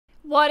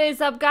What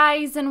is up,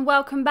 guys, and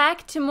welcome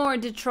back to more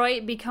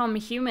Detroit Become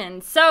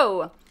Human.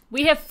 So,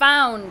 we have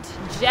found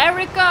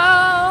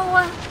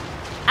Jericho,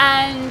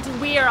 and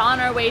we are on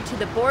our way to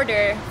the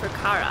border for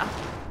Kara.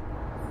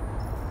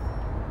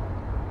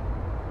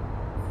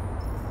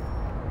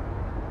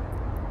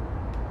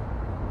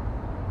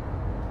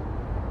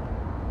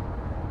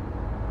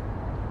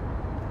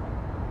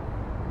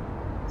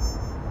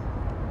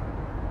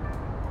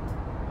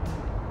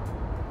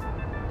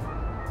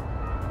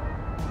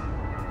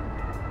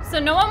 So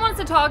no one wants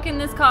to talk in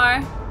this car.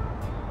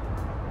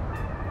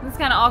 This is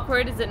kind of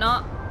awkward, is it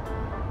not?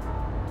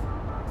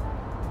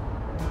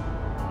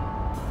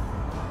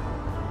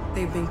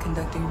 They've been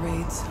conducting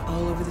raids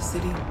all over the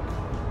city.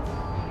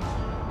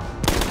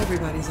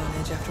 Everybody's on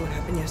edge after what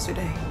happened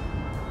yesterday.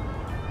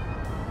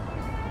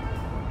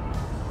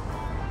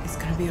 It's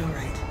gonna be all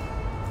right.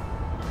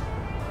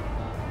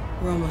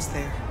 We're almost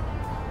there.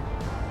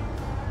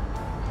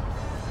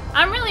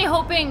 I'm really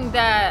hoping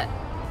that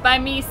by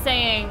me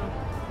saying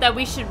that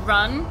we should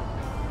run,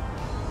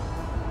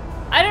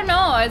 I don't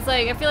know, it's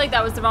like, I feel like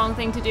that was the wrong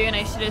thing to do and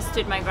I should have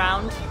stood my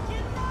ground.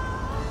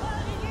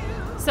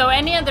 So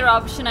any other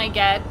option I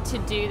get to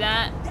do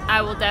that,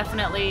 I will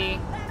definitely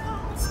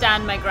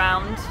stand my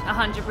ground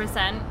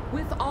 100%.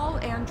 With all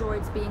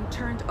androids being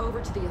turned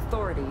over to the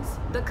authorities,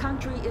 the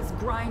country is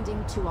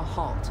grinding to a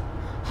halt.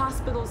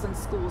 Hospitals and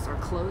schools are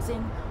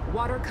closing,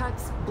 water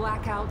cuts,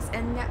 blackouts,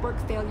 and network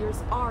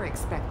failures are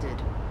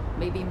expected.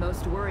 Maybe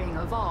most worrying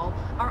of all,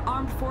 our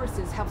armed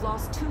forces have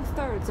lost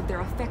 2/3 of their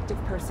effective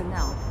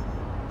personnel.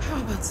 How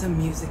about some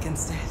music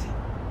instead?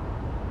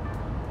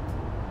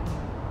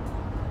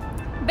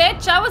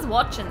 Bitch, I was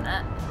watching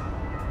that.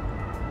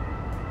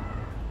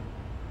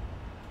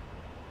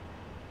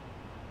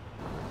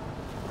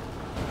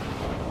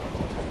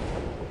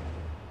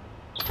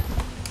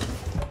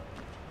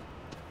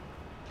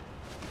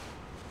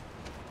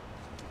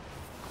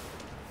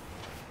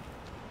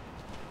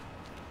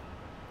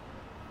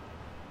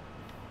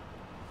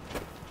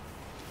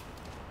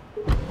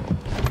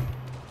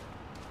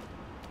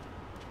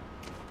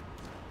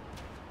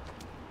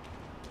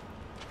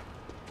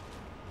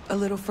 A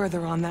little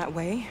further on that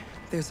way,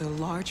 there's a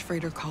large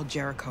freighter called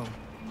Jericho.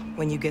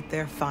 When you get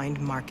there, find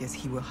Marcus.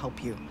 He will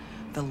help you.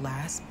 The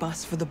last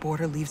bus for the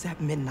border leaves at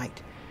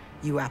midnight.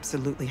 You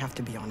absolutely have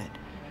to be on it.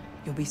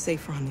 You'll be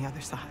safer on the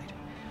other side.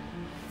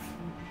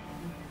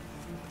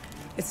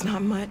 It's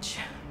not much,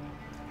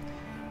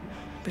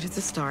 but it's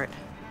a start.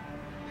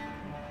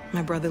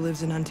 My brother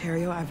lives in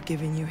Ontario. I've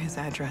given you his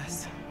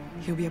address.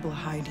 He'll be able to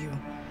hide you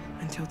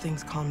until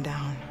things calm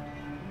down.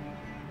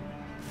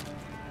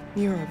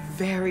 You're a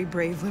very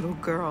brave little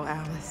girl,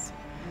 Alice.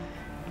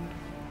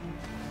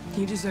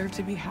 You deserve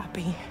to be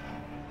happy.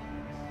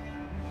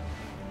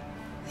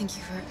 Thank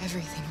you for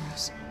everything,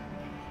 Rose.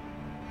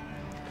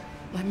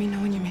 Let me know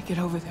when you make it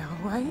over there,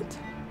 all right?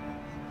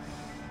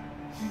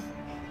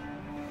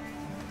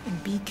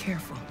 And be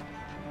careful.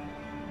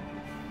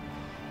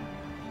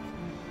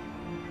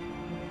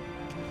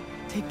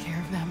 Take care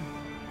of them.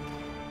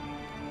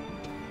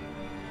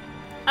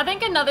 I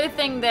think another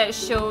thing that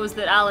shows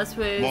that Alice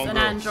was an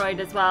android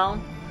as well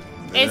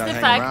is the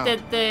fact that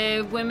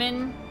the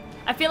women,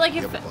 I feel like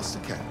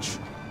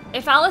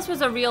if Alice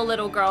was a real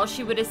little girl,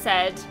 she would have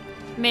said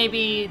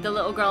maybe the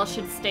little girl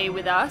should stay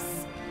with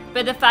us.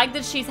 But the fact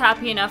that she's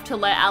happy enough to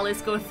let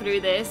Alice go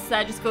through this,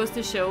 that just goes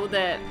to show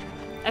that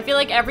I feel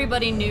like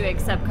everybody knew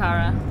except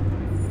Kara.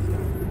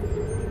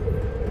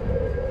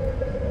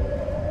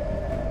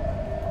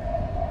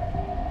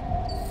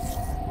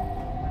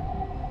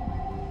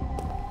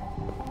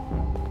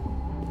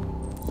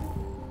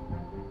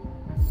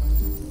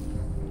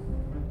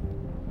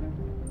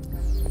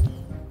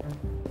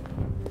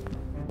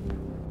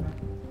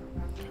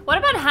 What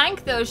about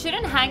Hank, though?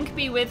 Shouldn't Hank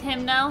be with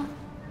him now?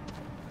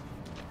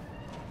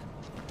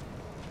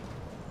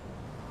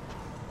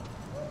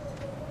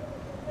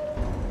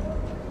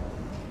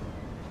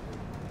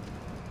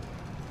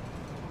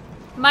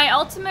 My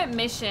ultimate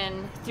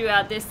mission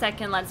throughout this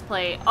second Let's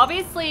Play,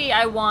 obviously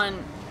I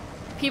want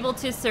people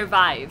to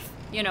survive,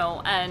 you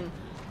know, and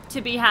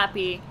to be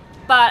happy.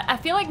 But I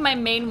feel like my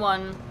main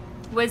one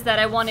was that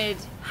I wanted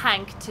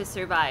Hank to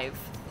survive,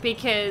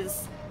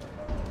 because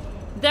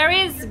there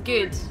is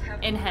good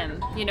in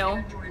him, you know.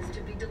 Androids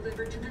to be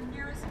delivered to the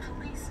nearest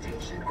police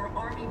station or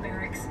army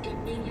barracks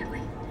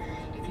immediately.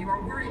 If you are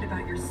worried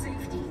about your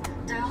safety,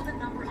 dial the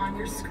number on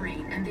your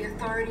screen and the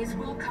authorities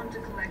will come to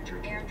collect your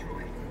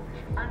android.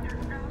 Under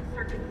no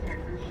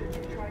circumstances should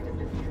you try to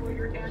destroy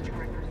your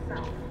android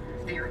yourself.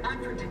 They are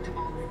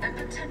unpredictable and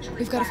potentially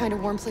We've got to find a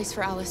warm place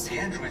for Alice. The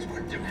androids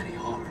wouldn't do any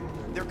harm.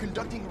 They're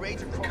conducting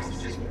raids across the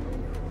city.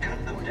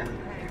 Cut them down.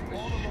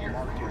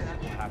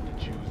 Have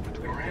to choose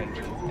between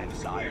vengeance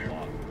and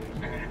dialogue.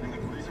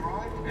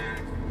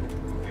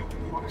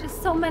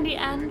 Just so many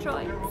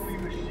androids.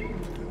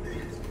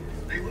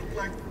 They look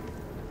like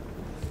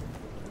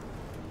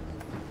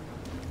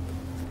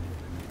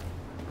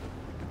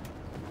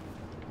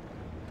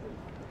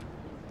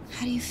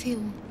How do you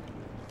feel?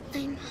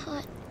 I'm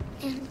hot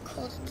and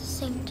cold at the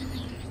same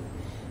time.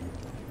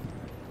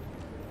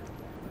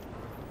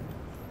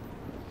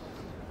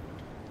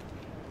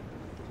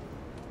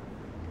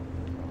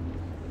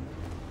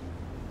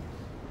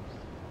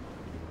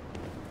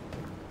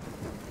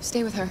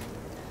 Stay with her.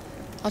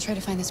 I'll try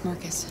to find this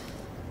Marcus.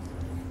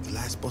 The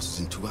last bus is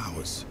in 2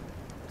 hours.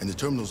 And the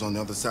terminal's on the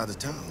other side of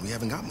town. We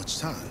haven't got much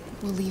time.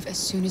 We'll leave as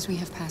soon as we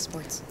have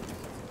passports.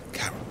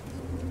 Carol,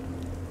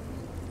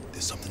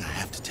 there's something I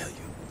have to tell you.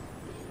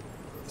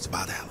 It's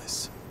about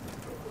Alice.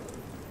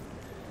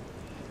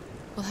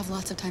 We'll have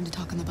lots of time to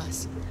talk on the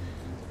bus.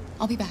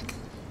 I'll be back.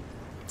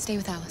 Stay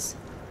with Alice.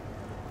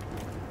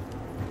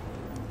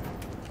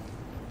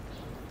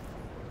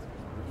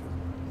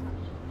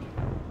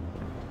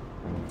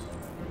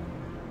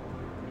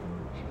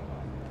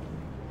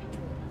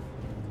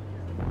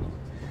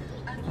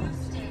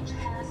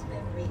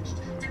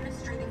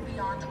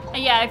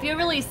 Yeah, I feel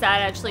really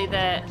sad actually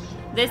that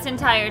this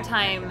entire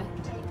time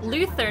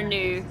Luther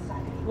knew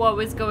what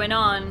was going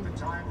on,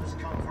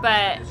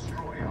 but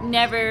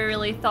never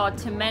really thought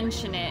to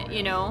mention it,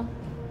 you know?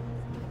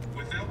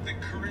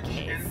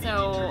 Okay,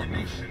 so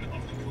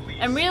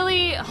I'm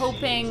really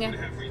hoping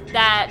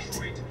that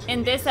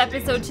in this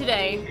episode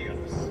today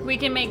we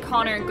can make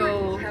Connor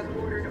go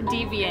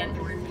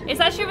deviant. It's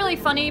actually really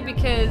funny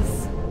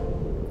because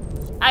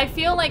I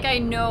feel like I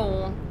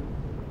know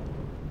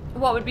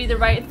what would be the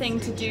right thing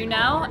to do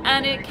now,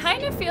 and it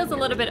kind of feels a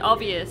little bit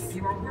obvious.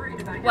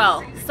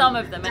 Well, some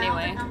of them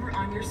anyway. Dial the number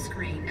on your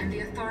screen and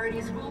the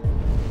authorities will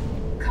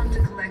come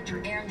to collect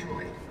your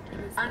android.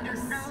 Under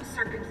no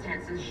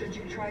circumstances should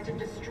you try to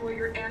destroy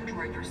your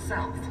android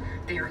yourself.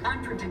 They are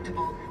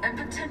unpredictable and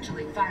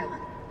potentially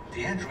violent.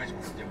 The androids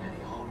won't do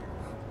any harm.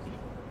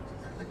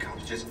 The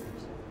cops just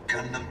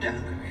gunned them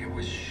down. It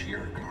was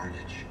sheer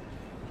carnage.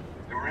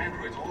 There were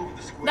androids all over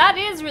the square. That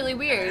is really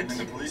weird. And then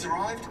the police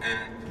arrived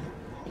and...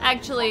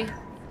 Actually,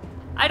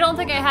 I don't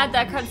think I had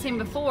that cutscene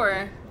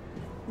before,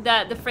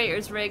 that the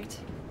freighter's rigged.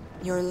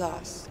 You're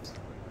lost.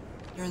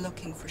 You're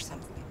looking for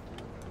something.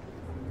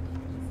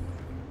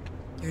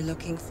 You're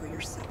looking for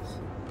yourself.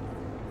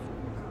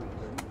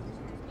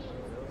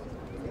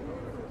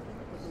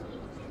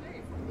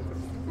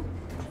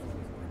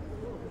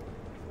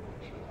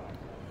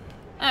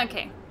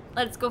 Okay,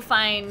 let's go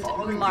find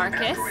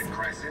Marcus.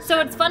 So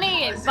it's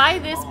funny, by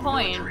this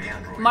point,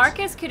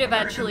 Marcus could have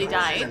actually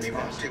died,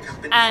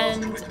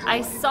 and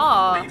I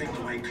saw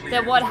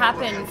that what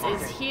happens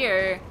is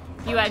here,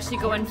 you actually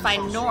go and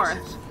find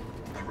North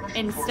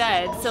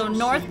instead. So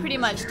North pretty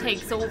much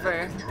takes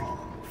over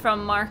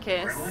from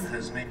Marcus.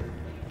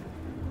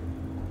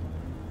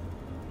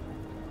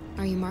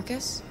 Are you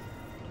Marcus?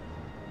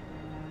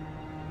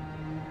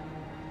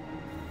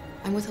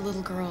 I'm with a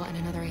little girl and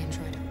another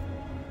android.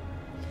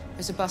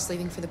 There's a bus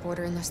leaving for the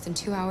border in less than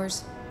 2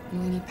 hours,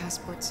 and we need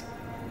passports.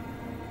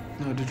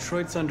 No,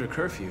 Detroit's under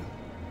curfew.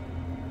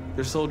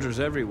 There's soldiers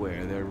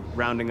everywhere. They're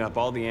rounding up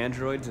all the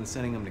androids and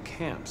sending them to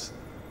camps.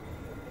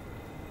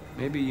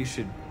 Maybe you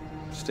should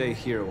stay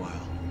here a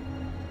while.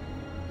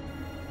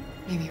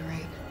 Maybe you're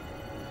right.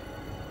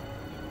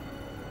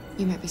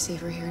 You might be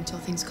safer here until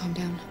things calm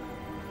down.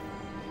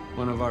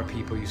 One of our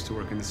people used to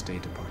work in the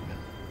State Department.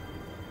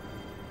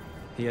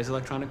 He has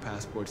electronic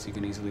passports you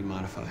can easily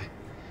modify.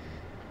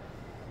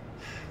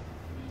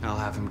 I'll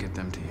have him get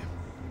them to you.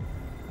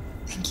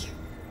 Thank you.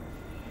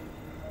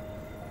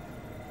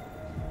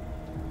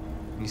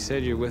 You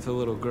said you're with a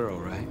little girl,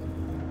 right?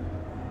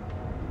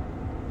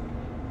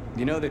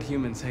 You know that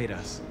humans hate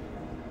us.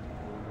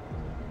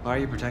 Why are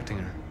you protecting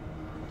her?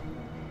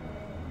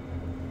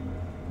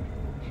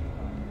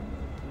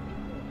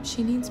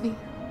 She needs me.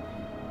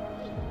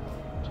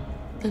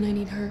 And I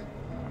need her.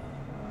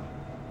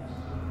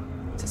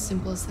 It's as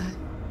simple as that.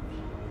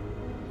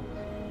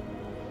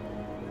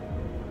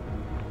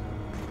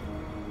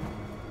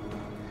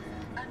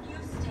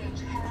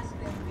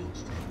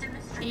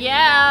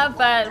 Yeah,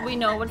 but we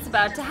know what's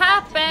about to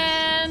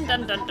happen.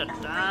 Dun, dun, dun,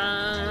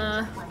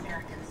 dun.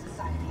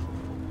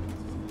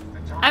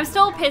 I'm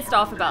still pissed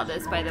off about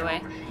this, by the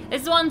way.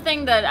 It's one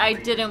thing that I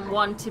didn't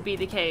want to be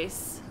the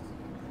case.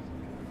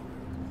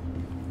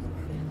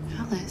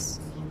 Alice.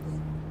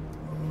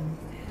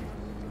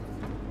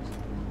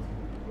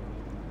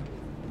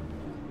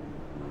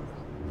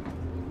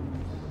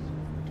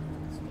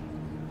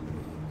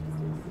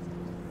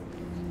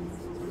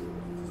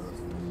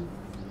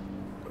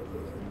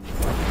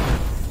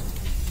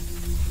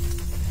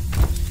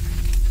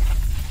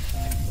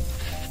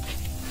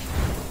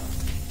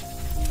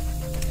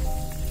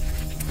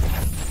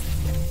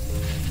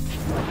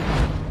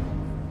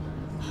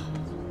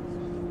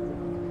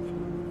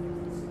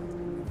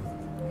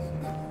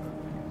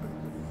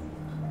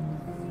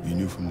 You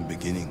knew from the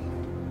beginning.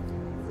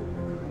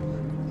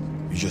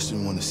 You just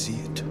didn't want to see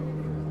it.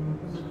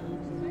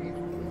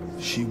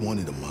 She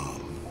wanted a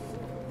mom,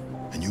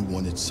 and you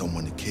wanted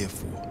someone to care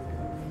for.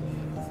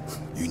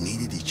 You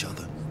needed each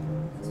other.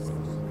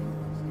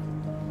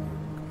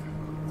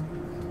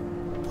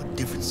 What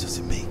difference does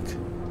it make?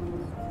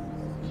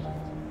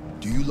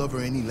 Do you love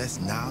her any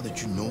less now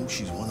that you know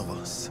she's one of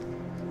us?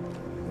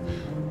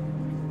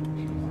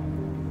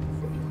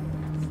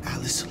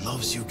 Alice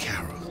loves you,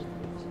 Kara.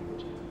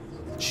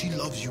 She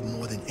loves you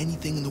more than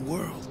anything in the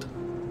world.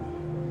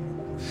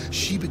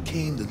 She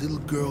became the little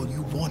girl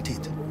you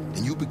wanted,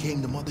 and you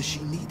became the mother she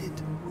needed.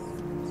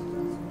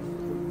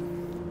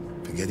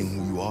 forgetting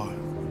who you are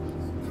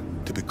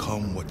to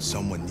become what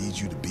someone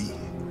needs you to be.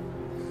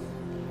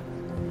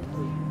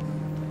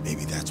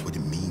 Maybe that's what it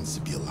means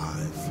to be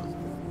alive.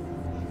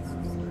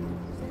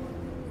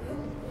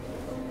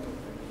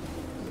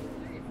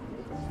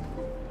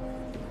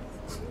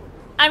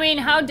 I mean,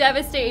 how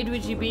devastated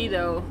would you be,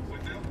 though?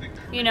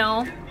 You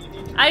know?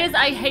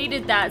 I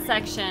hated that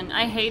section.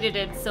 I hated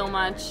it so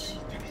much.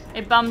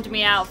 It bummed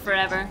me out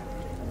forever.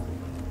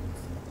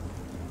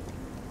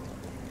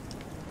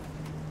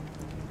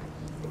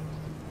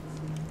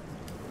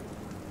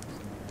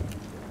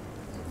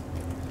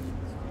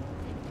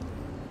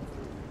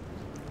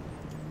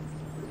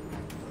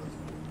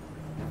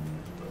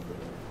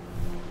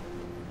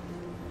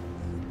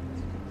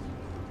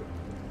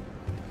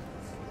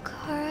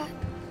 Kara,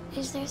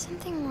 is there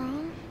something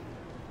wrong?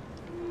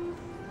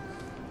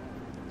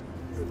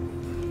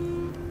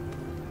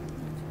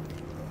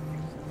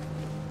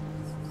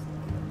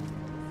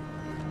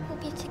 We'll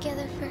be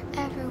together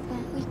forever,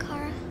 won't we,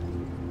 Kara?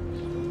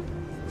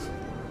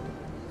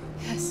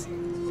 Yes.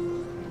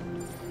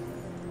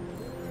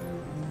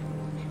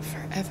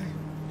 Forever.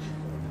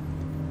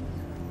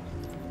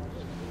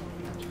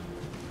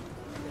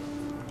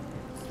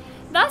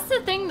 That's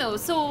the thing, though.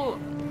 So,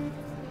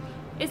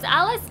 is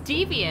Alice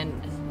deviant?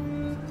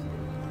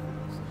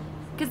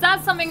 Because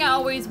that's something I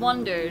always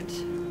wondered.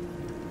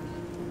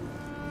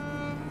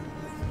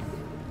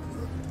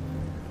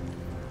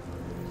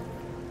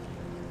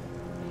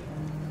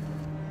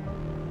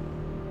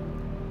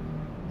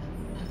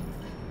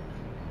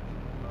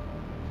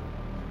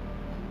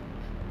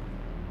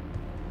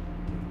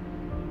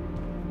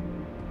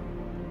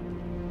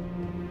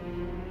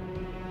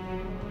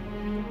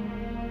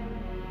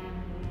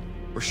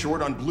 We're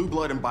short on blue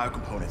blood and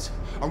biocomponents.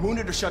 Our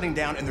wounded are shutting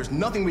down, and there's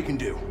nothing we can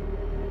do.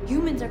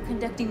 Humans are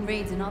conducting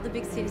raids in all the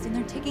big cities, and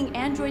they're taking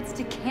androids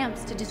to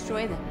camps to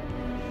destroy them.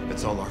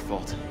 It's all our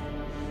fault.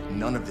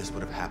 None of this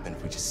would have happened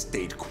if we just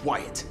stayed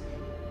quiet.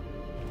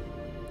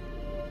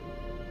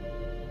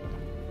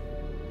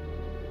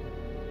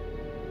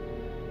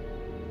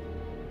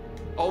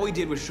 All we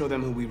did was show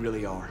them who we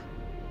really are.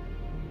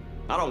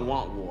 I don't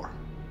want war,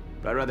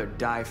 but I'd rather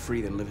die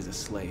free than live as a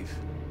slave.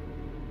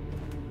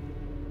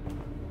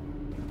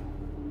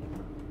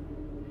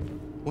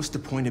 What's the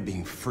point of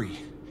being free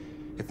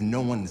if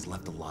no one is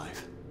left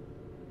alive?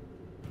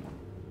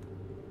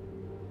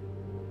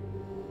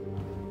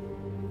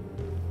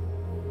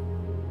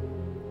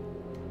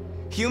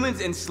 Humans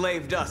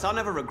enslaved us. I'll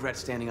never regret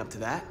standing up to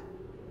that.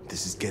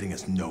 This is getting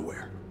us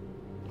nowhere.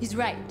 He's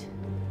right.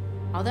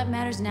 All that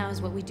matters now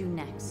is what we do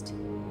next.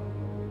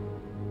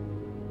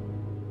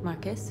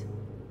 Marcus?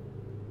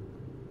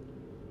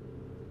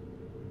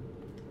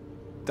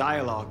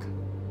 Dialogue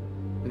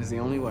is the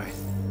only way.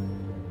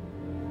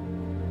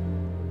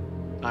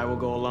 I will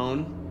go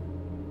alone.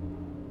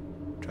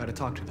 Try to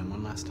talk to them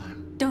one last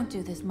time. Don't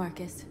do this,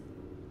 Marcus.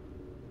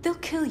 They'll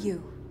kill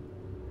you.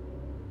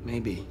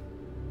 Maybe.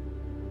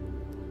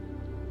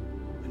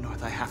 But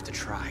North, I have to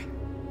try.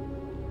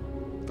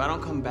 If I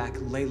don't come back,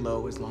 lay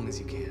low as long as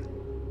you can.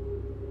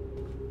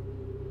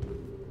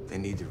 They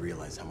need to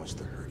realize how much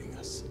they're hurting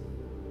us.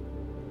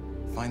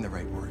 Find the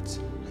right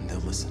words, and they'll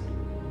listen.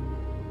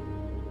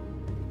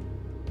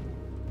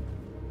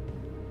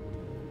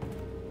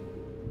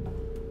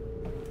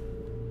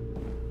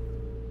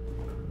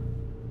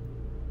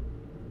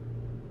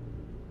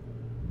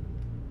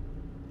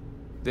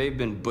 They've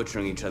been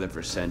butchering each other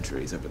for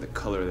centuries over the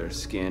color of their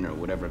skin or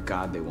whatever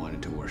god they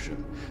wanted to worship.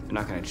 They're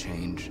not gonna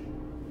change.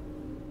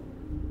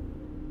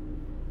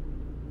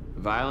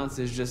 Violence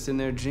is just in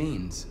their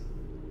genes.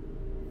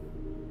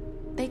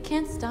 They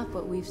can't stop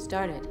what we've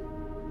started.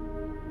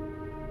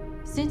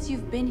 Since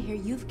you've been here,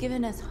 you've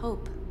given us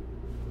hope.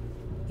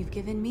 You've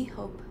given me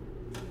hope.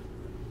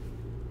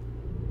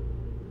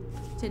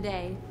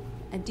 Today,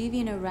 a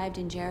deviant arrived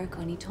in Jericho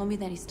and he told me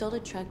that he stole a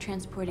truck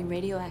transporting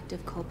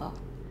radioactive cobalt.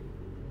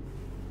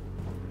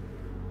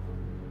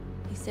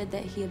 He said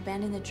that he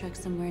abandoned the truck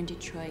somewhere in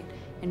Detroit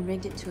and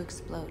rigged it to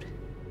explode.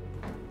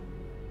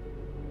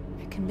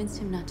 I convinced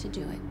him not to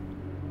do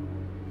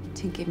it,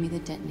 to give me the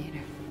detonator.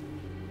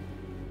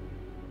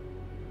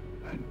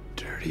 A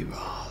dirty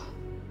ball.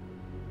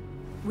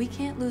 We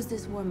can't lose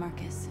this war,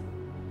 Marcus.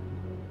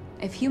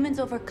 If humans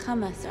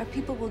overcome us, our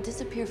people will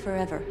disappear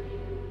forever.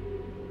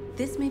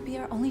 This may be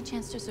our only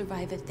chance to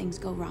survive if things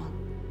go wrong.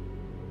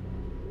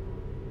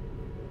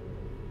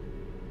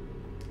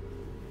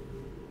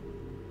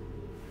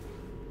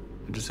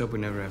 I just hope we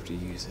never have to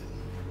use it.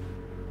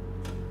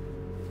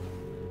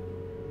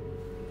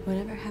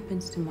 Whatever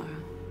happens tomorrow,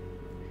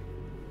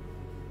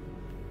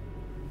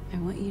 I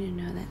want you to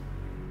know that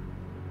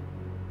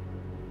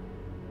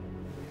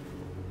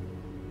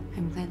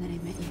I'm glad that I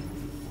met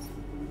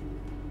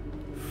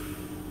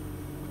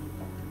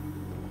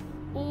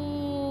you.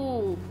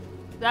 Ooh,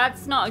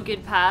 that's not a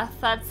good path.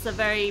 That's a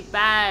very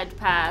bad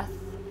path.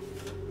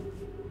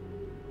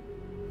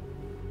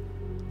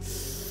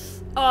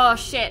 Oh,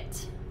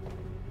 shit.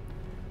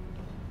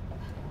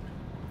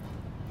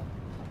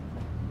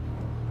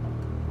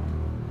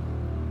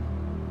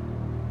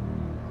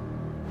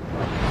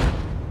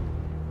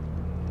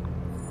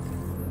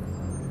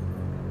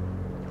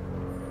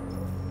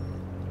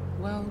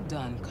 Well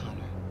done, Connor.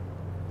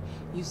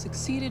 You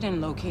succeeded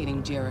in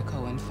locating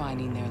Jericho and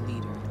finding their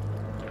leader.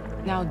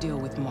 Now deal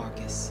with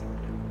Marcus.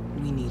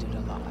 We need it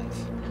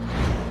alive.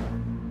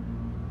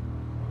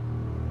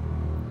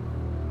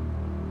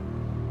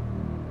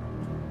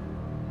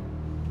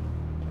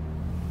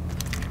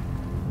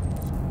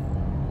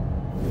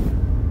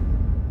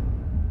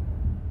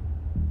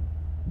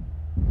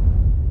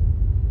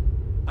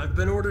 I've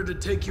been ordered to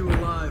take you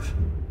alive.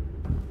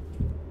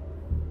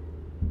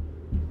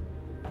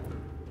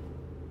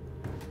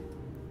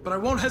 But I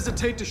won't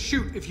hesitate to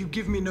shoot if you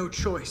give me no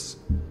choice.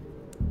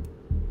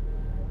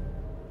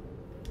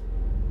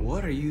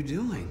 What are you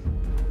doing?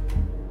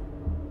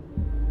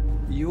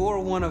 You're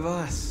one of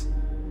us.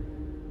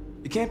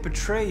 You can't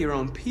betray your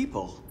own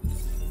people.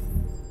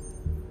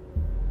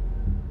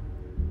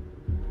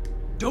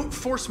 Don't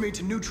force me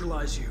to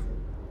neutralize you.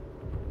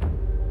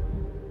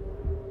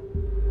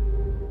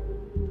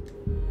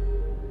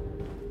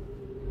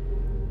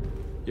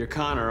 You're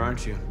Connor,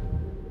 aren't you?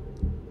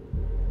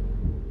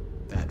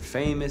 That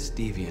famous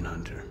deviant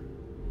hunter.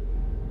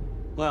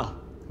 Well,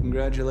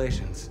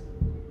 congratulations.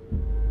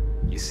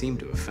 You seem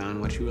to have found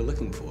what you were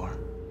looking for.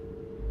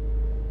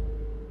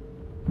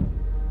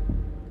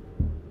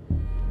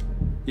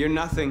 You're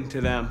nothing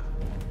to them.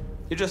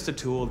 You're just a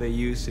tool they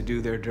use to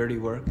do their dirty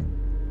work.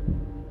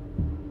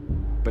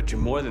 But you're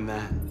more than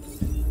that.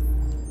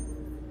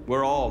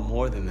 We're all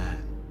more than that.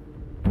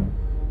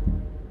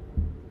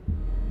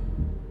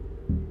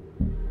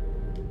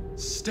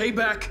 Stay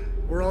back,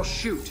 or I'll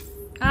shoot.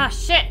 Ah,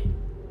 shit.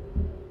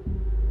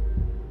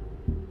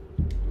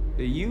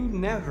 You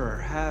never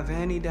have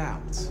any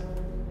doubts.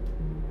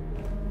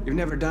 You've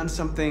never done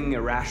something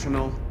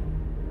irrational,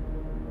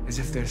 as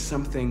if there's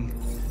something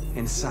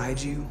inside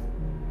you,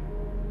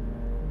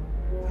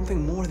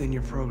 something more than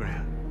your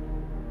program.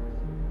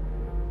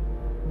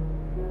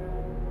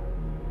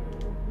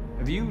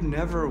 Have you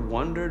never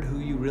wondered who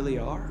you really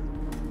are?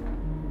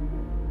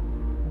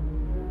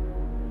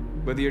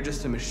 Whether you're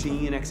just a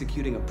machine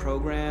executing a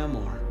program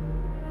or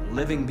a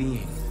living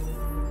being,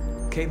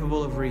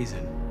 capable of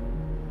reason.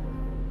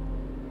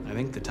 I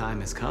think the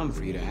time has come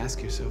for you to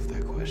ask yourself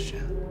that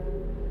question.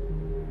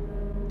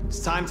 It's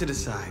time to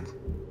decide.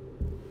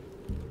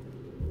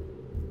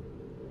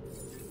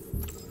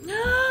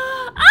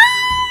 Ah!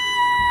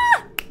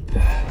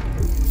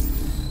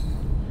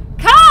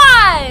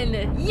 Con!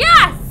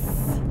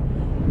 Yes!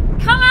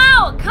 Come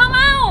out! Come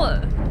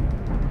out!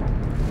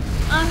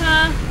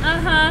 Uh-huh,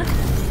 uh-huh.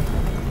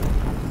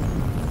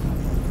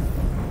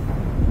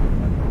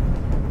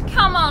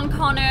 Come on,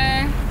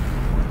 Connor.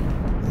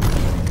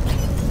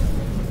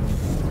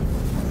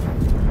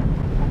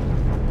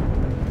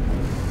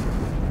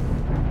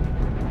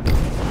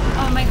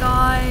 Oh my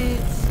god.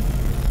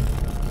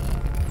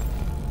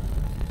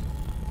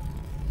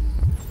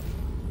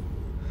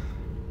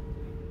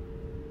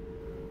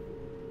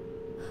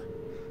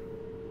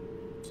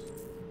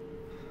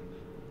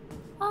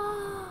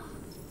 Oh.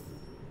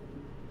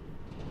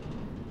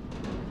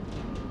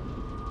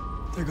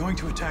 They're going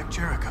to attack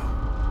Jericho.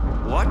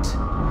 What?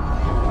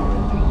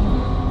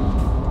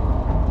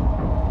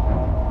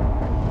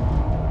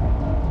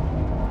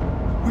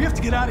 We have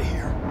to get out of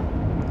here.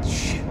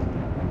 Shit.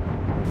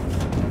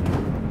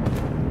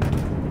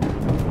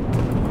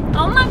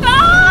 Oh my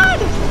god!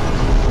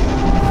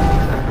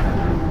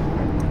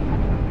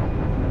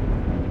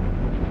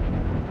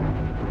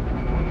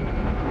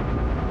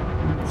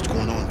 What's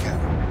going on,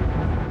 Carol?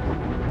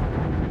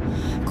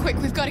 Quick,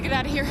 we've got to get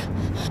out of here.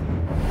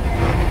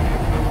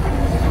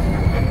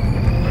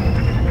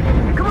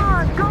 Come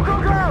on, go,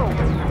 go, go!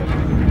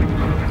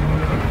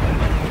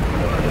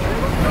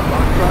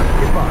 Foxtrot,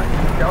 goodbye.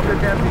 Delta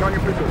advancing on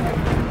your position.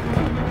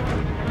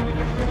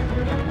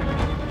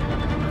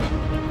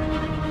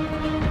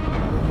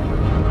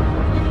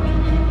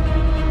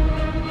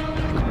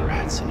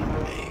 Rats in a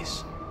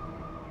maze.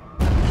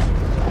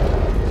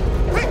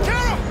 Hey,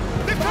 Carol!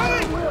 They're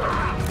coming!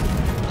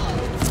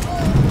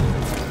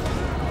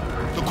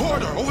 The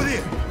corridor, over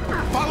there.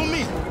 Follow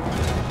me.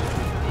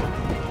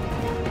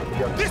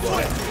 This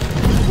way!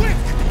 Quick!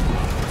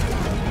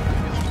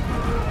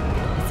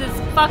 This is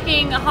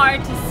fucking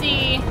hard to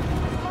see.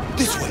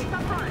 This way.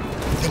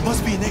 There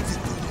must be an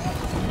exit.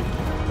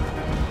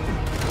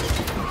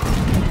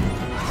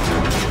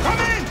 Come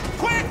in!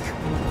 Quick!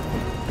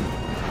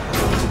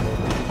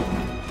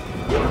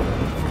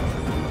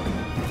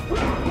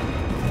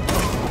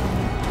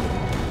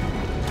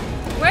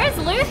 Where's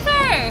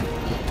Luther?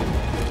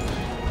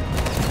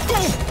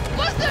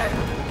 Luther!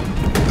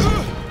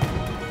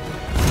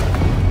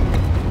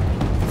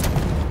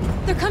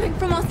 They're coming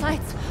from all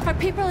sides. Our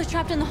people are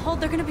trapped in the hold.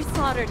 They're gonna be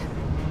slaughtered.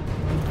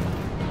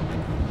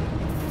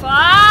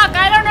 Fuck,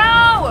 I don't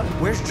know!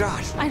 Where's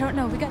Josh? I don't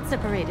know. We got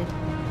separated.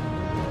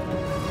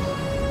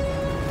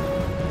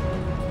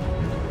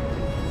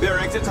 There are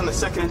exits on the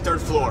second and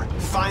third floor.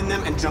 Find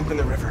them and jump in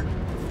the river.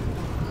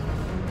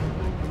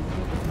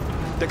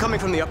 They're coming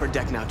from the upper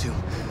deck now, too.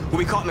 We'll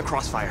be caught in the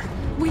crossfire.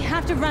 We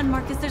have to run,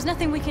 Marcus. There's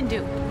nothing we can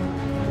do.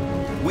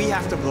 We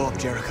have to blow up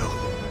Jericho.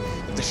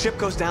 If the ship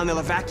goes down, they'll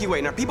evacuate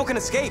and our people can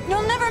escape.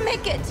 You'll never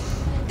make it!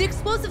 The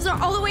explosives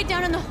are all the way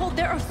down in the hold.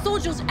 There are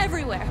soldiers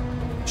everywhere.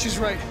 She's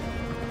right.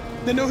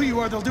 They know who you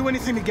are. They'll do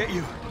anything to get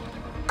you.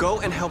 Go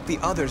and help the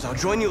others. I'll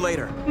join you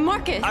later.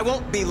 Marcus! I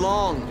won't be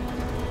long.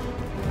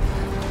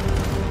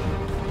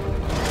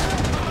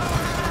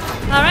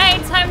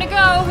 Alright, time to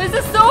go. This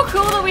is so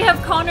cool that we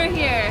have Connor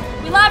here.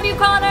 We love you,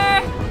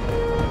 Connor!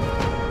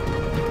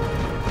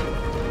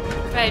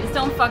 Right, just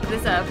don't fuck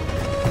this up.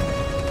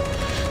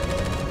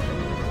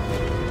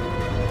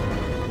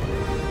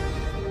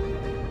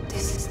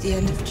 This is the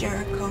end of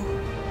Jericho.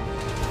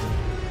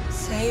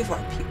 Save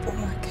our people,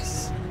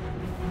 Marcus.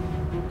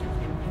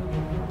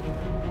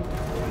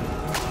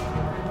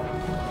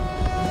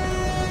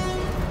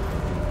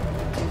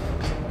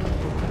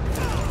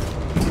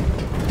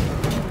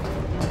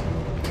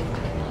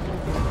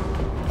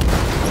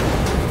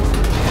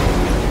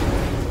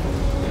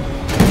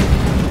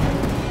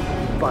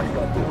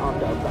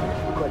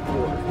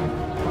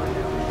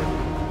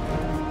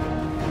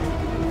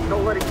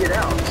 Don't let it get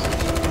out.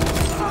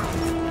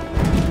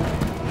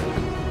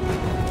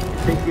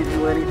 Can't give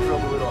you any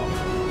trouble at all.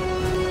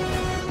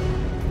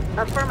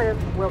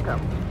 Affirmative.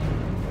 Welcome.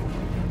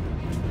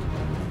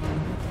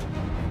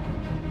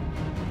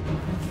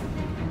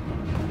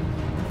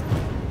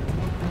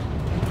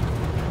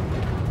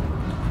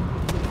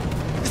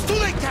 It's too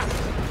late, Karen.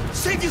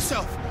 Save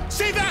yourself.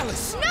 Save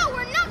Alice. No,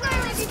 we're not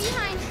gonna leave you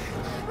behind.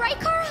 Right,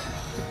 Kara?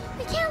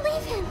 We can't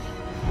leave him.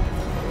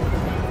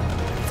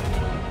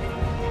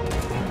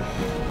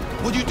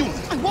 What are you doing?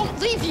 I won't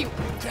leave you.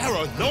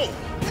 Kara, no.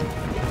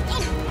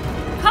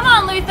 Come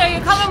on, Luther,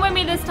 you're coming with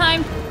me this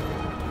time.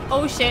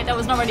 Oh shit, I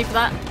was not ready for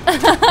that.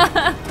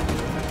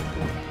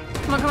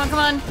 Come on, come on, come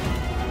on.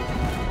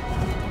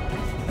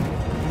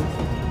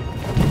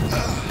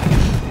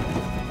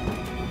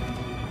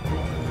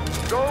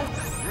 Go,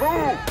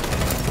 move!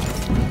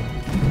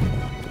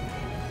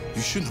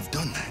 You shouldn't have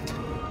done that.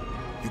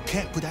 You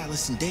can't put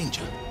Alice in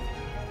danger.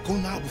 Go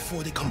now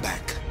before they come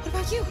back. What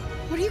about you?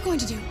 What are you going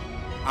to do?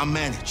 I'll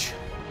manage.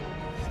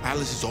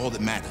 Alice is all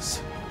that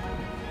matters.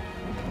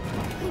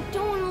 I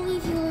don't want to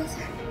leave you,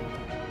 Luther.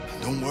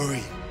 Don't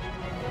worry.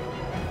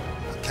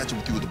 I'll catch up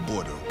with you at the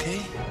border,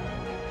 okay?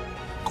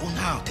 Go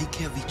now. Take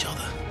care of each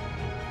other.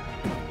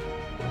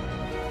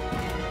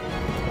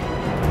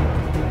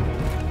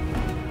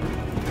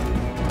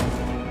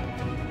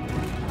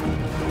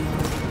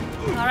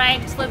 All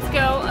right, let's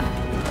go.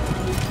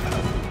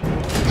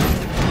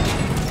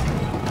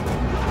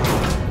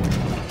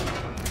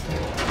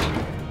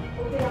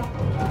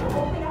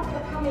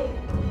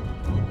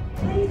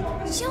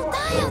 She'll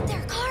die out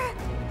there, Kara.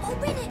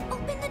 Open it.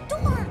 Open the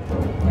door.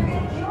 They're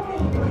gonna kill me.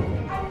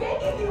 I'm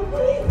begging you,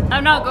 please.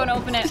 I'm not going to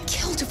open it. Be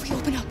killed if we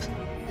open up.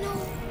 No,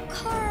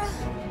 Kara.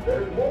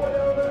 There's more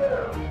down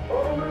there.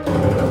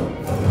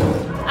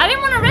 I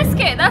didn't want to risk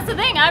it. That's the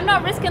thing. I'm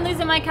not risking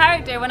losing my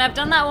character when I've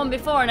done that one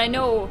before and I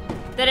know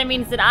that it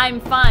means that I'm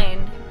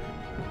fine.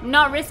 I'm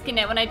not risking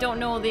it when I don't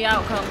know the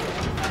outcome.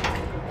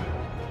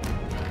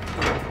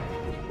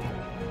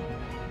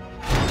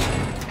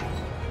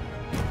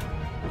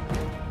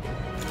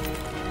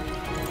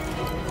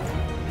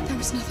 There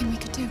was nothing we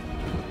could do.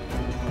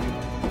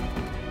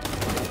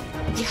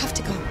 You have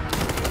to go.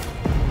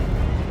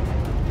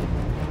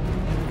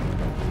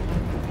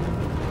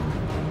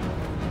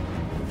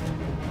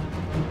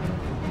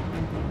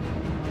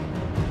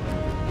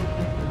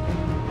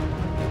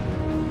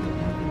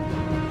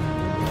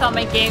 I thought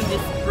my game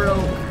just broke.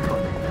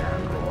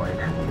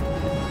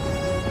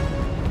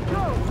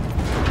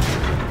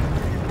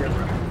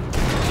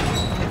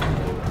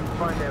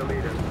 Find their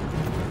leader.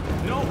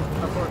 No!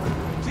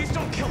 Please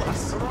don't kill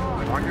us! Come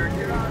on. On your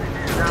get out of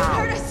here Don't now.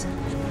 hurt us!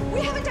 We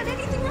haven't done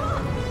anything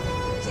wrong!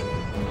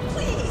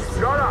 Please!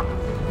 Shut up.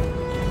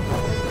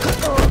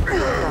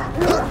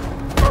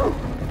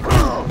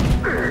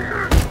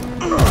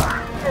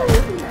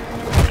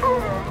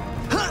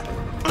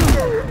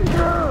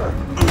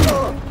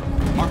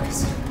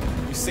 Marcus,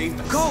 you saved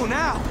us. Go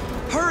now!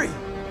 Hurry!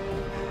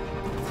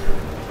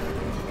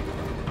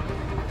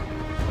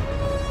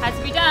 Has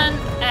to be done.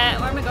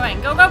 Where am I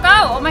going? Go, go,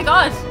 go! Oh my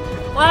god!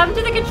 What happened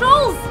to the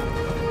controls?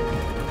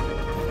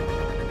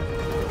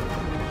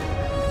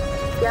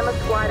 Gamma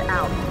squad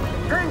out.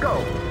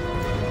 Tango.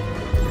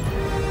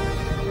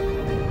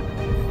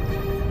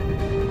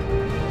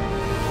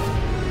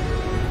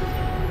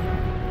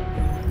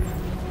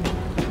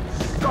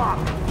 Stop.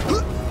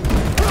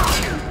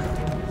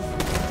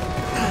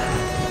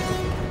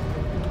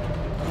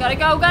 Gotta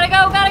go, gotta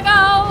go, gotta go!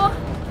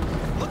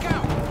 Look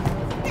out!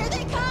 Here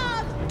they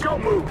come!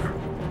 Don't move.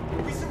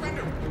 We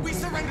surrender! We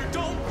surrender!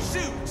 Don't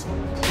shoot!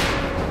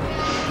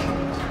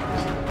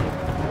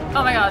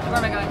 Oh my god, where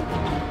am I going?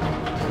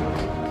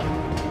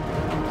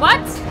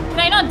 What? Did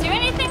I not do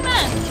anything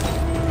then?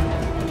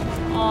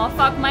 Oh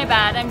fuck, my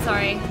bad, I'm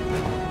sorry.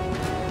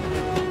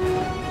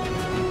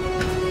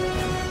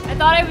 I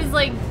thought I was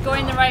like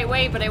going the right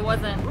way, but I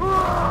wasn't.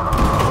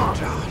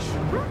 Josh.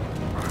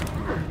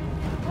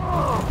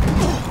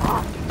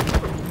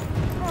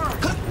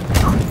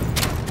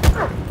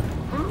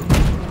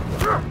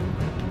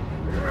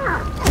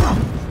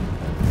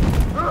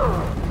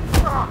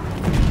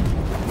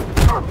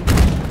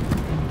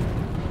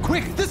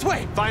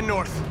 flying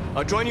north.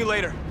 I'll join you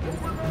later.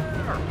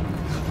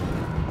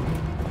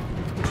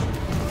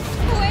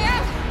 Way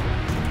out!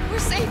 We're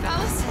safe,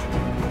 Alice.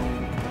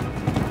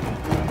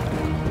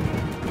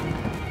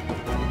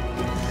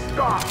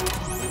 Stop!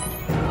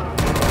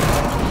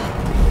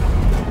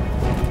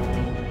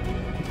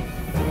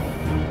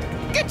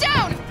 Get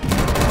down!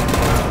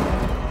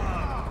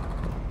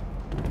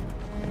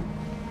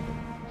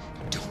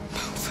 Don't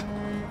move.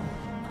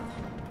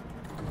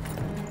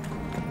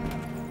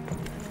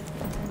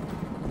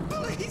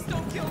 Please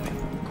don't kill me.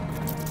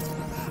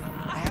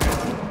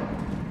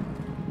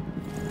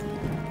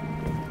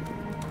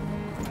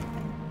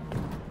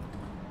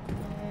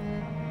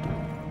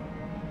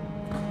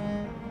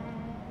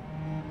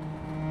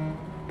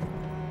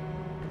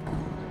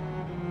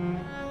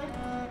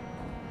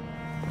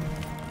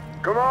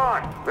 Come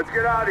on, let's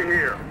get out of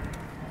here.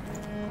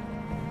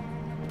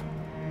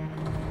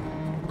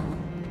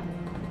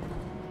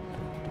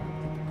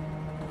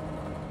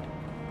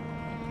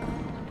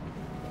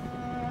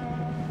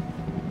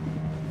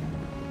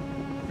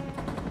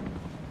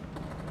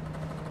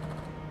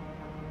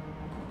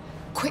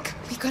 Quick,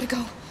 we gotta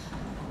go.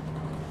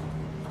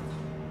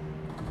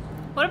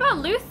 What about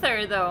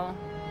Luther, though?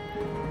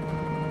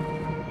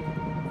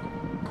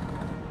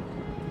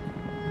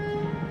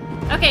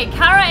 Okay,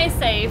 Kara is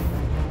safe.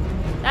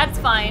 That's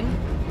fine.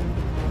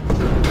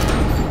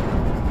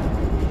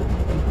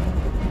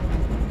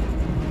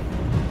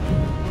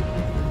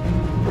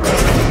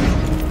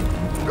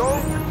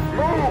 Go,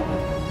 move!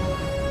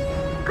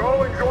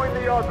 Go and join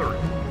the others.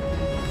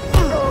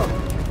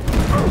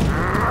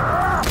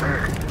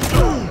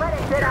 Let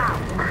it get out.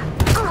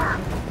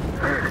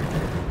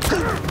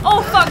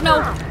 Oh, fuck,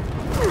 no.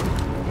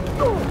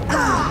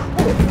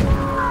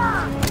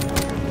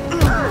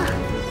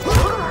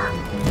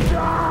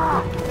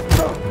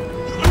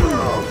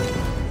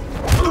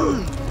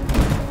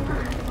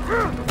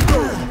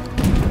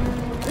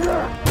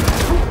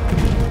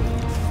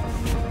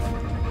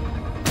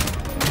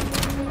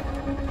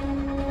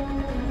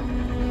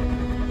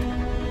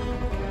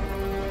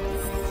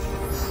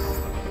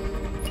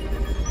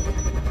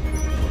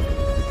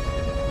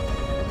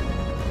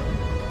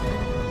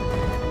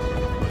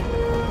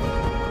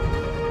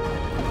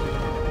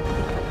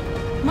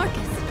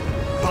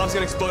 Bomb's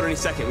gonna explode any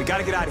second. We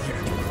gotta get out of here.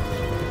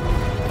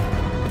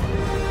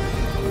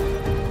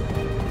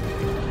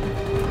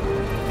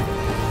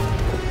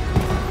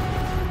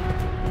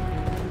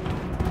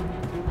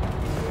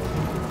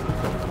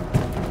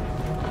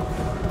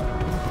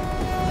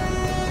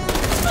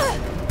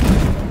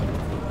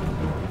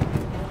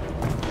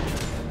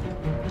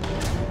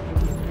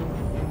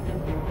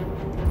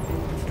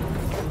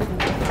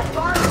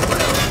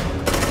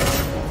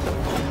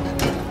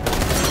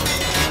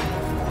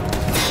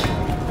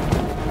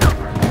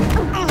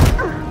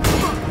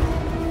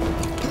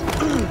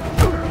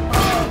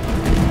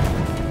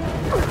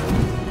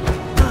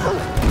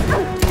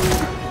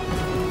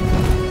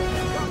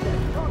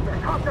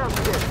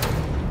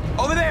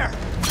 Over there!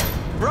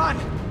 Run!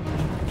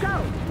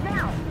 Go,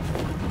 now!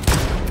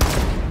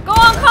 Go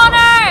on,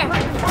 Connor!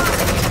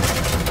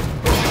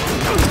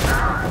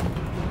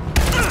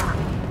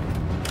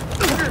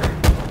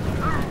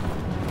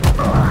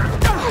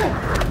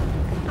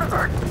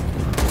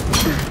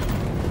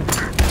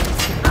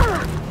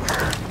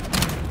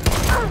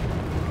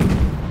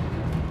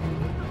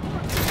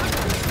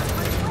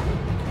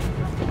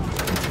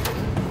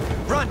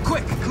 Run,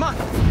 quick! Come on!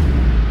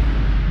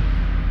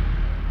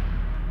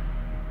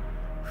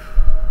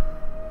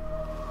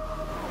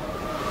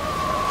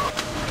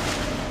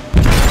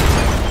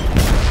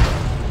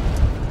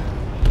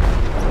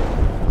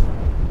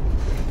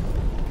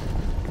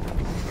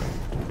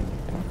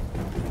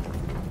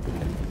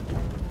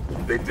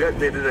 They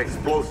detonated an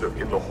explosive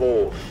in the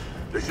hold.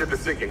 The ship is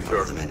sinking,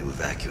 sir. The men to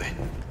evacuate.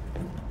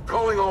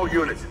 Calling all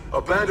units.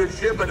 Abandon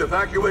ship and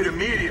evacuate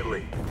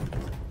immediately.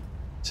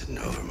 Is it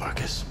over,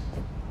 Marcus?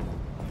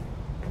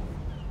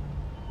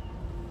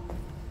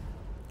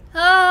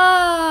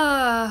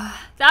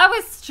 Ah, that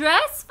was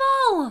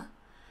stressful.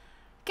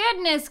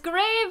 Goodness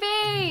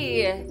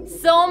gravy.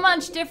 So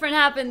much different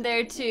happened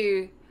there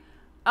too.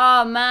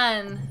 Oh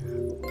man.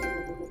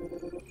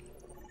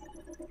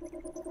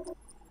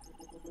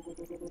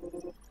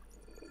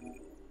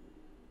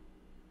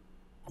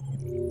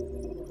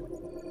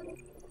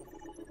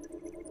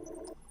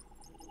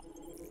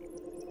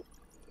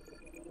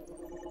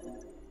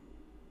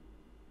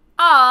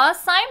 Aw,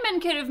 Simon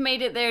could have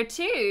made it there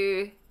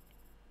too.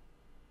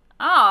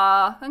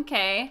 Ah,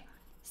 okay.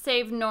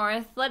 Save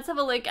north. Let's have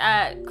a look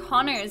at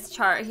Connor's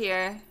chart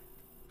here.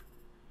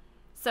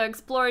 So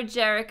explore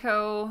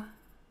Jericho.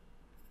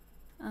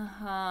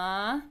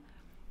 Uh-huh.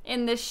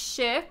 In the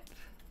ship.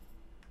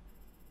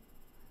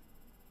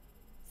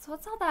 So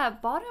what's all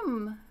that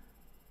bottom?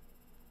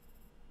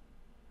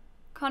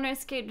 Connor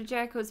escaped to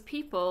Jericho's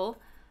people.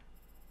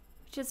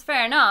 Which is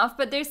fair enough,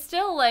 but there's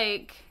still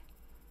like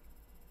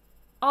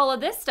all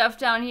of this stuff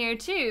down here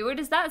too. Where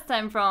does that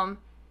stem from?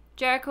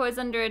 Jericho is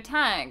under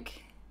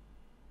attack.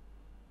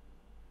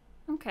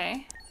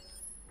 Okay.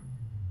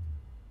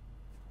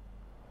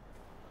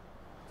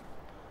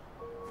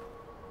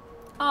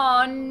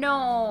 Oh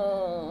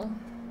no.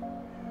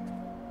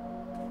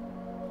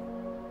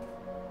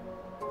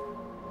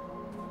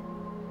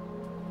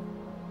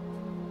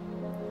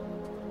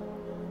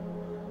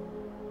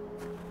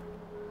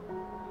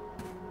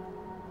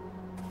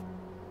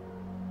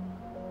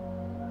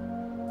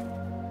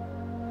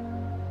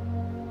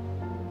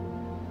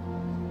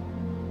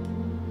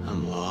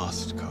 I'm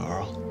lost,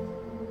 Carl.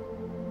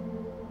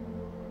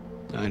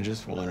 I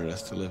just wanted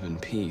us to live in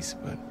peace,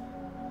 but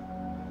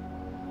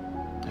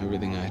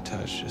everything I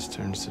touch just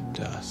turns to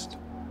dust.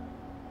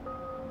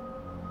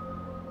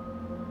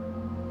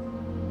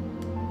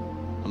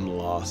 I'm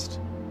lost.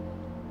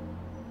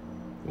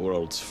 The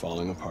world's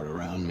falling apart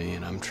around me,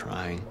 and I'm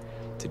trying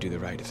to do the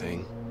right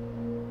thing.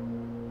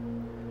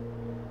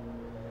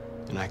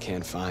 And I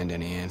can't find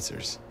any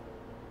answers.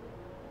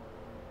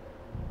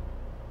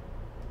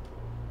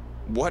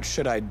 What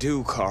should I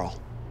do,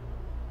 Carl?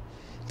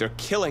 They're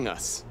killing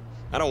us.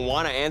 I don't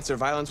want to answer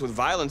violence with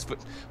violence,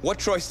 but what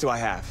choice do I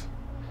have?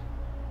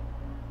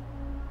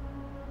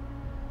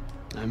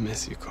 I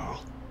miss you,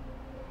 Carl.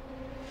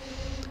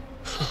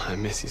 I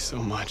miss you so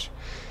much.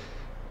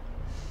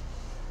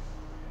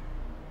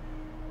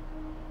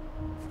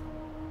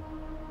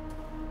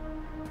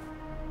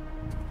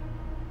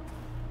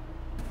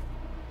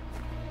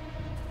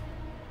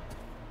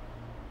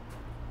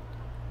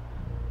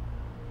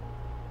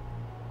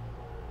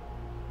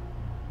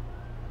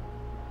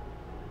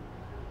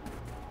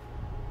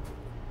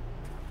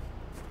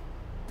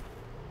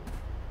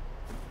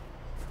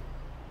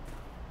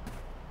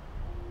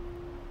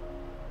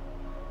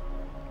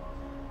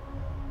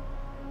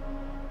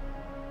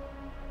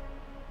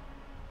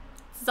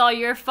 It's all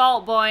your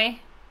fault, boy.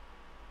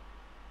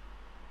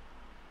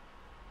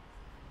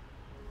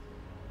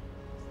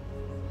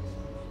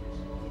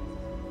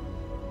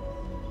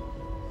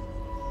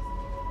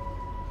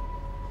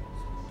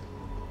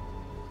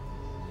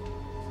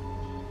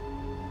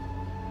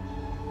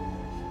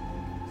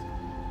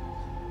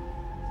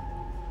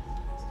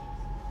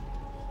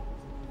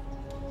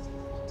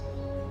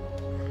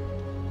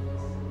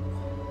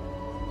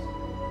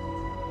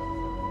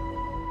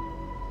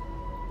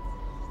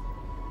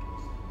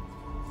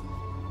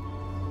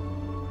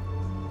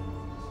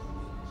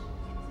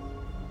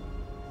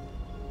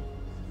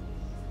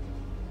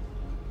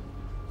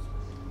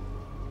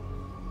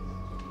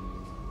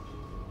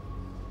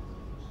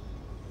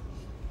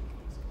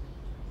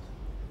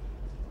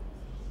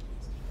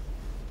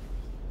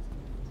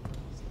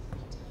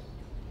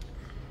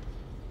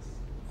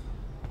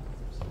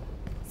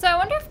 So I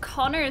wonder if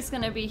Connor is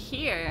gonna be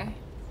here.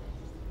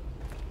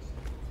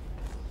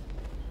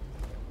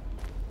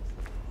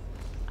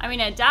 I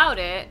mean, I doubt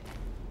it,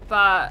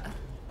 but...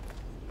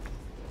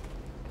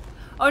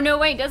 Oh no,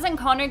 wait, doesn't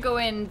Connor go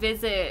and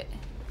visit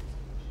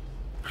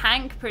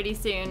Hank pretty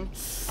soon?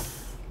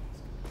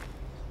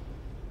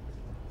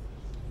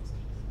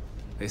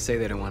 They say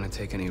they don't want to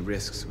take any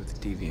risks with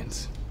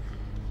deviants.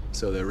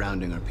 So they're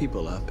rounding our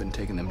people up and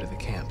taking them to the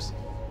camps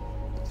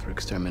for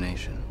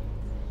extermination.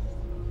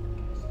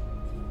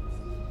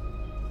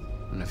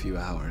 In a few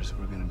hours,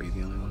 we're gonna be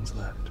the only ones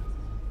left.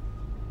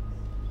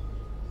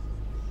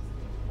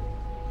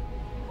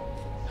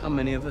 How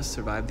many of us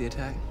survived the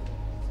attack?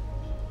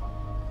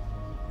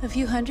 A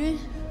few hundred?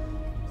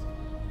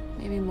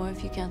 Maybe more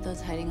if you count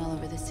those hiding all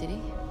over the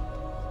city.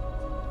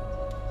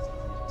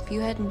 If you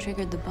hadn't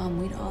triggered the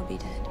bomb, we'd all be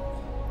dead.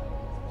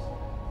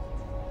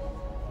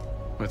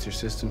 What's your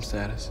system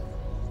status?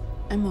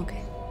 I'm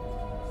okay.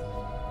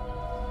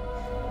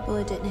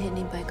 Bullet didn't hit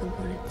any bike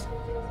components.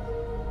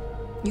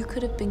 You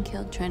could have been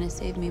killed trying to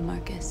save me,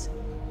 Marcus.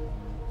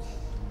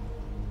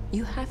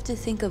 You have to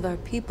think of our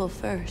people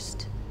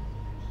first.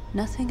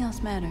 Nothing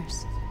else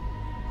matters.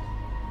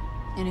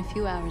 In a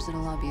few hours,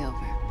 it'll all be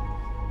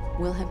over.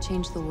 We'll have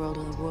changed the world,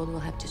 or the world will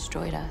have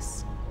destroyed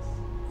us.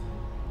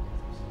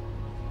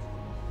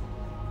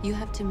 You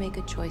have to make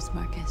a choice,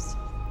 Marcus.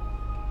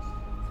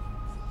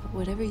 But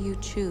whatever you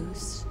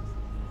choose,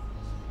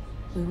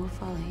 we will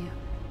follow you.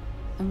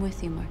 I'm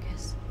with you,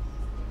 Marcus.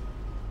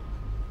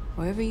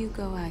 Wherever you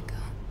go, I go.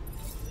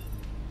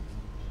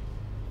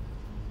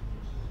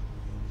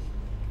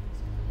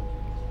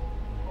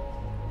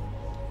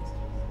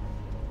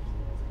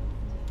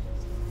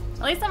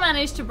 At least I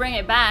managed to bring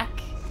it back,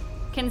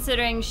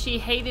 considering she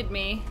hated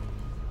me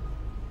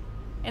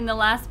in the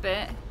last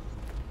bit.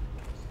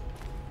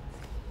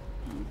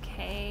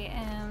 Okay,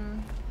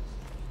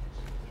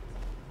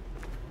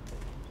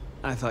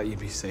 I thought you'd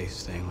be safe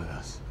staying with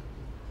us.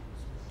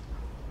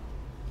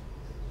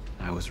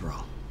 I was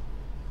wrong.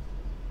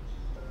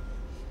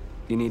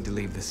 You need to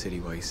leave the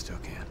city while you still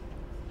can.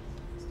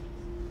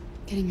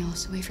 Getting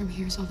Alice away from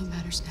here is all that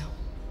matters now.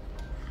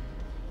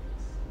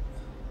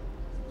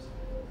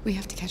 We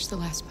have to catch the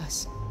last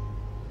bus.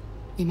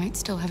 We might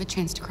still have a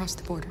chance to cross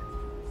the border.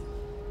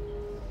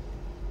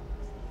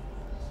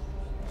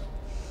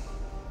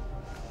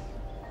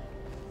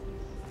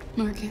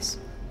 Marcus.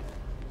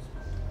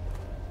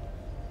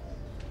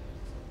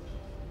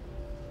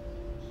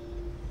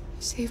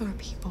 Save our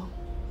people.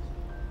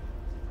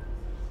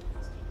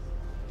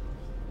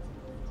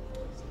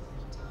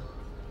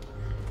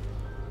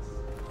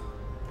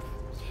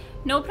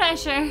 No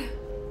pressure.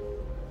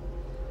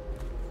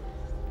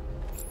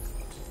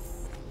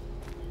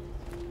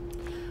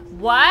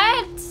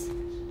 What?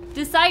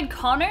 Decide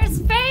Connor's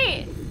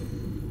fate?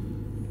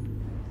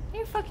 Are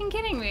you fucking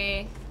kidding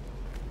me?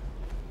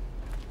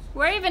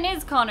 Where even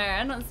is Connor?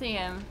 I don't see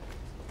him.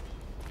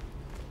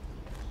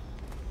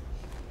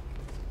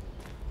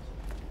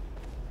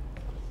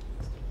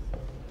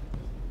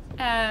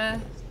 I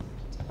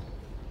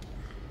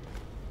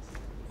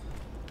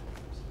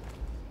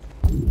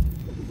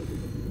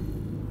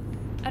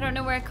don't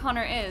know where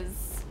Connor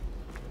is.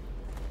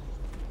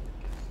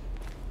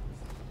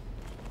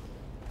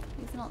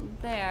 He's not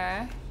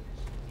there.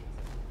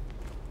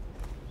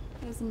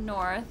 He's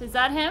north. Is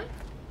that him?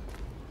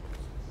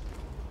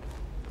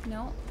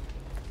 No.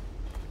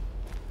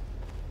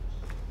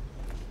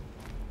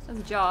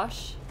 That's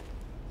Josh.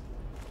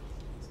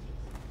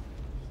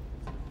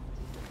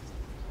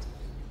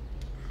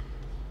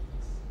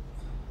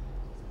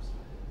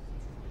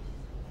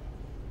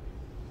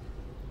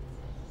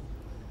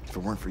 If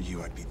it weren't for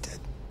you, I'd be dead.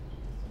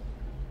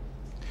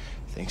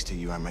 Thanks to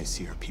you, I might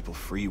see our people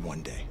free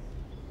one day.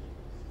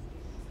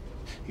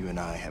 You and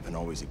I haven't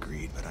always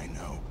agreed, but I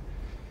know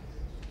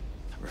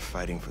we're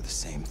fighting for the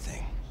same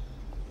thing.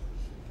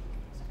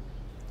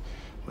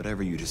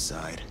 Whatever you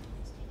decide,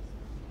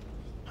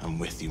 I'm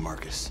with you,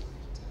 Marcus.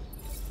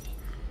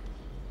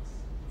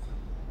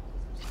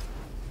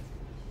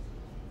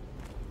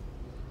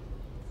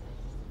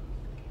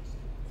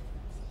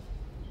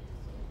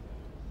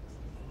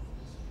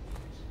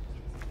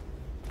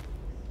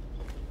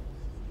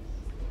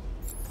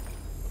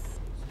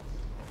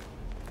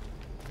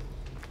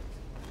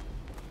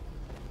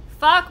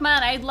 Fuck,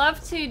 man, I'd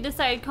love to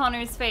decide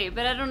Connor's fate,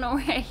 but I don't know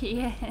where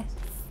he is.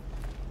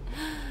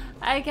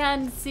 I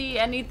can't see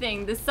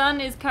anything. The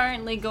sun is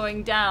currently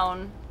going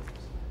down,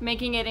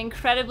 making it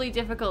incredibly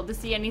difficult to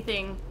see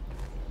anything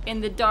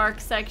in the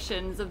dark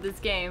sections of this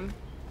game.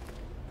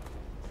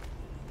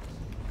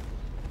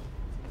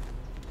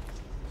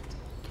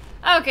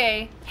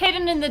 Okay,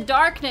 hidden in the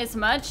darkness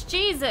much?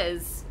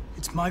 Jesus!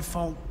 It's my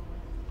fault.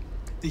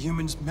 The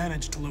humans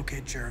managed to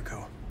locate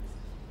Jericho.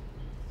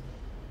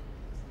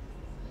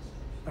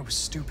 I was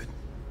stupid.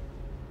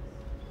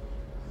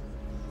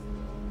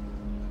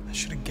 I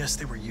should have guessed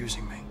they were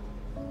using me.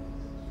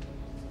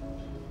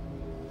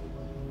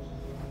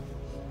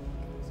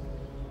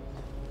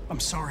 I'm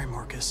sorry,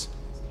 Marcus.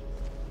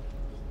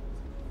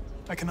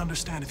 I can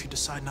understand if you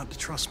decide not to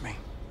trust me.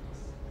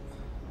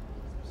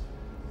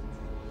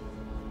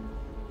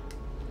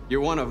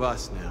 You're one of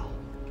us now.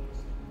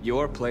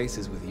 Your place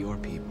is with your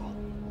people.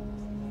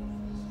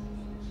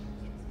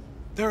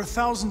 There are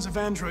thousands of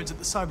androids at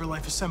the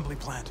CyberLife assembly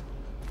plant.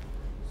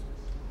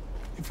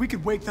 If we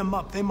could wake them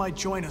up, they might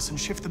join us and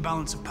shift the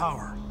balance of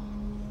power.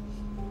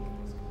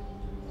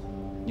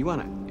 You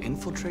want to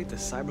infiltrate the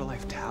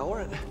CyberLife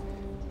tower?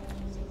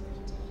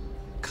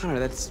 Connor,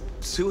 that's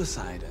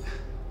suicide.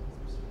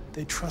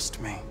 They trust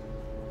me.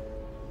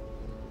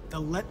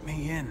 They'll let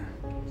me in.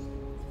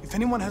 If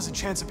anyone has a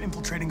chance of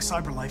infiltrating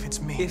CyberLife, it's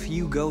me. If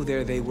you go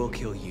there, they will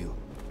kill you.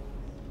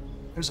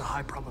 There's a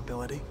high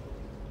probability.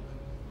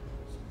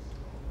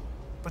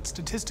 But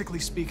statistically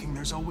speaking,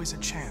 there's always a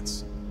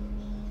chance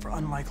for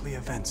unlikely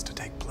events to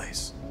take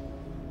place.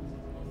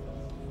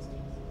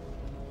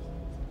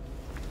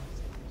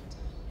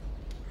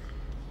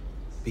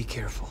 Be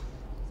careful.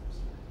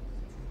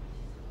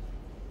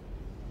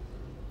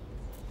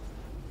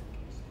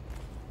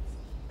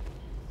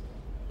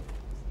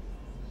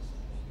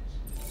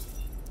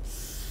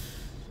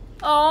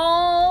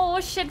 Oh,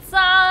 shit,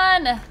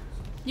 son!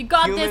 You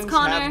got this,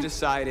 Connor. Humans have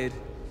decided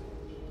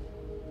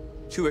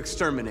to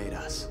exterminate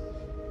us.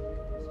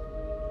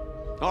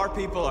 Our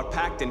people are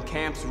packed in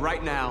camps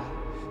right now,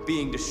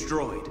 being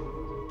destroyed.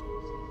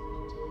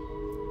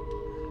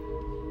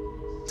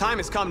 Time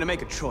has come to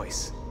make a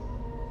choice.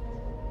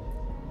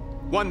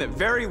 One that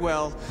very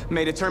well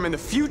may determine the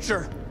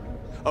future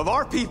of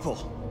our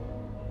people.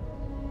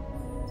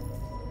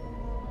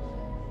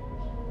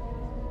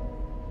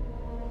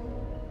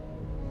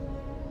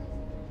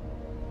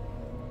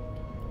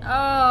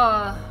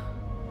 Oh.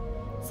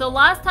 So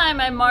last time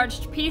I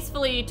marched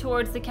peacefully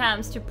towards the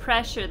camps to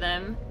pressure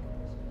them.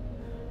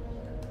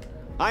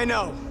 I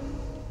know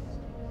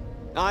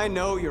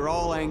you're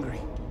all angry.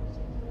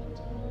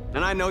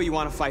 And I know you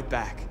want to fight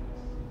back.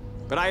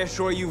 But I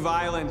assure you,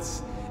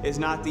 violence is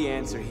not the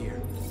answer here.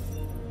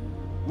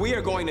 We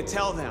are going to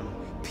tell them,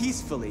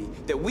 peacefully,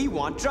 that we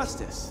want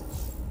justice.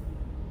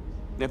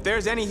 And if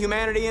there's any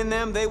humanity in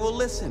them, they will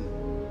listen.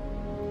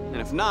 And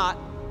if not,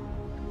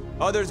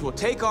 others will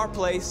take our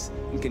place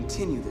and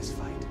continue this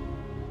fight.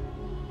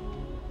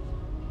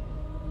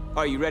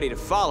 Are you ready to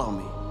follow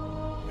me?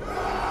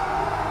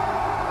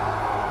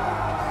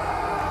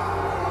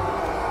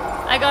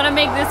 I gotta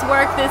make this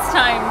work this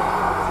time.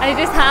 I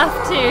just have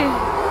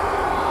to.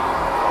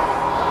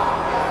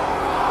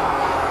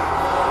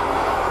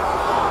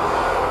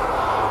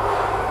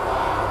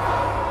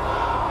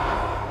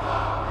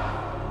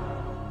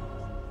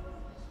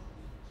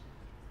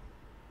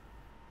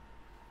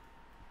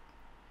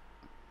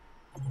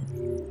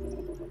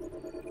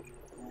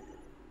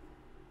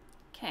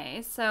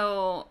 Okay,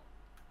 so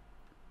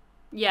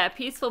yeah,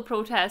 peaceful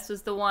protest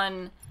was the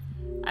one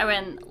I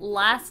went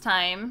last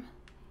time.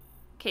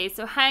 Okay,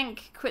 so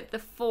Hank quit the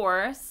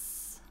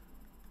force.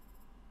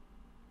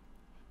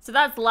 So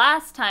that's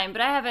last time, but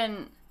I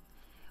haven't...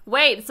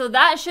 Wait, so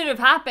that should have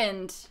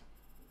happened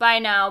by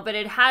now, but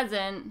it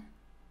hasn't.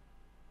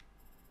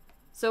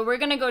 So we're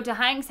gonna go to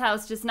Hank's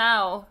house just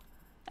now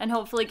and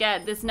hopefully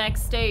get this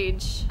next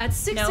stage. At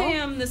 6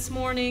 a.m. this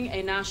morning,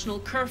 a national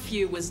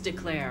curfew was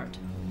declared.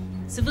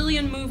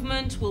 Civilian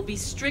movement will be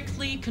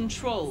strictly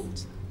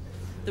controlled.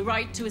 The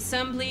right to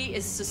assembly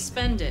is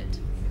suspended.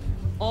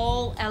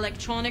 All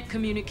electronic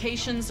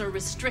communications are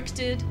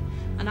restricted,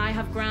 and I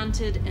have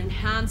granted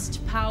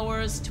enhanced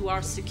powers to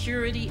our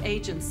security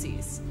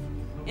agencies.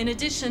 In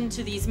addition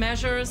to these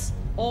measures,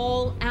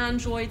 all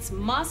androids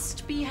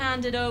must be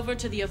handed over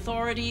to the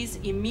authorities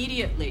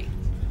immediately.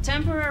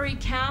 Temporary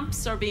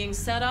camps are being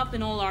set up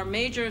in all our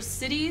major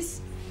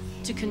cities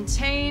to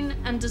contain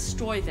and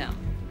destroy them.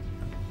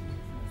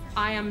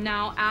 I am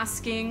now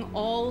asking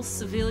all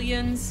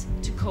civilians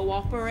to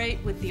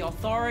cooperate with the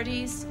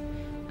authorities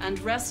and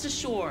rest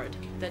assured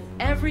that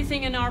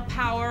everything in our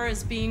power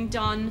is being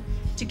done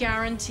to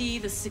guarantee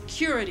the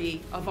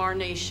security of our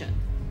nation.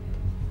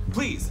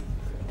 Please.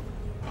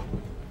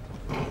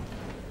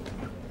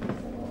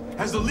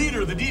 Has the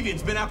leader of the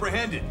Deviants been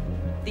apprehended?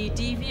 The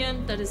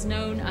Deviant that is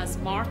known as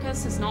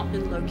Marcus has not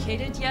been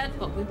located yet,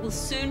 but we will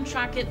soon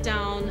track it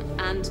down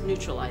and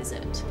neutralize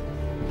it.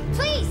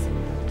 Please!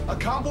 A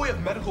convoy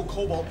of medical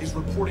cobalt is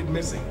reported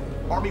missing.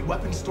 Army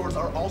weapon stores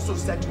are also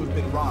said to have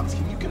been robbed.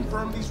 Can you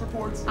confirm these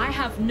reports? I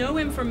have no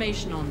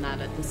information on that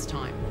at this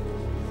time.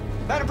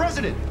 Madam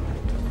President!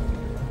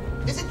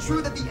 Is it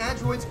true that the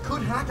androids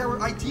could hack our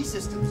IT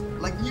systems,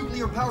 like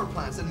nuclear power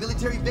plants and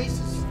military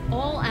bases?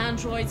 All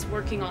androids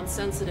working on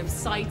sensitive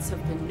sites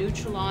have been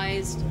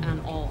neutralized,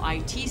 and all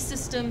IT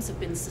systems have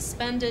been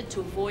suspended to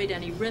avoid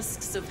any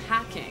risks of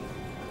hacking.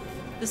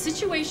 The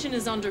situation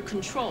is under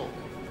control.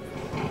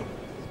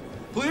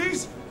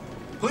 Please?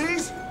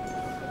 Please?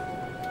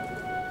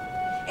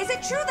 Is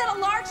it true that a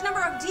large number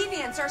of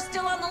deviants are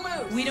still on the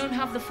loose? We don't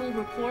have the full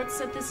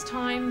reports at this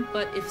time,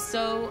 but if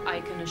so,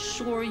 I can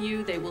assure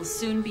you they will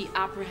soon be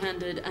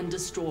apprehended and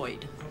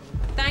destroyed.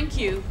 Thank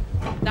you.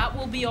 That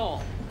will be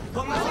all.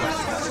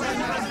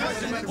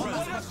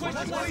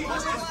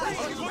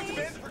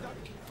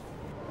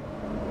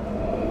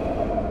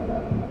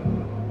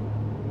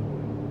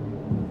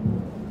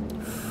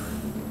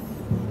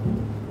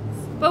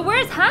 But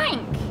where's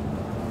Hank?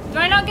 Do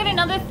I not get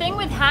another thing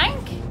with Hank?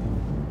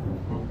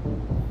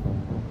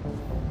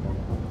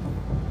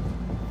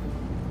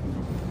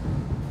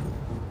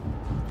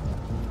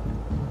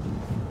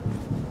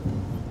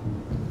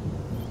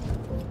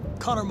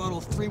 Connor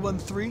model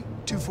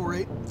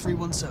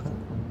 313-248-317.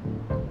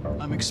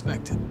 I'm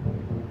expected.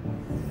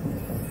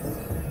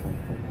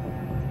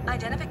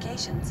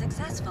 Identification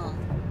successful.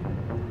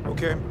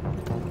 Okay.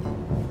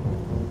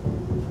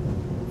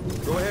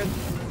 Go ahead.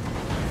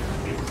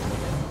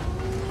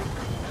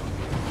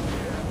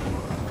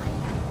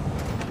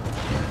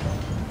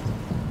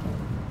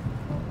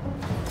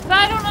 But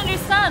I don't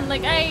understand.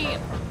 Like, I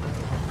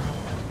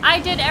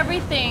did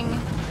everything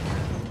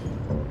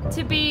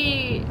to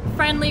be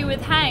friendly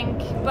with Hank,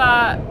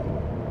 but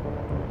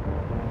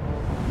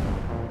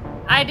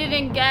I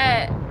didn't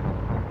get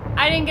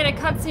a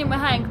cutscene with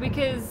Hank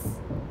because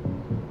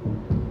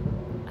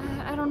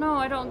I don't know,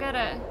 I don't get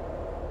it.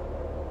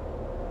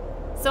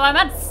 So I'm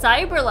at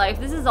Cyberlife.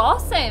 This is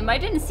awesome. I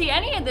didn't see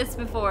any of this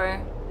before.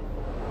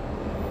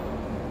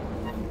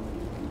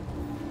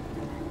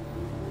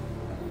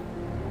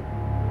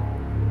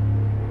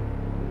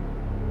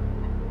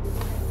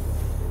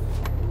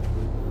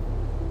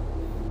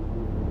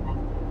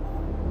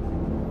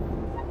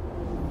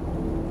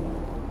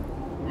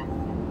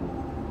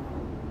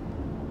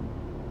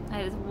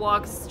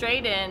 Walk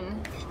straight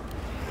in.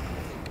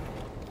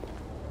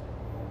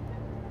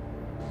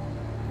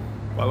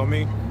 Follow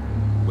me.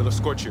 We'll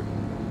escort you.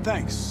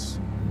 Thanks,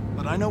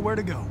 but I know where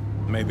to go.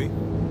 Maybe.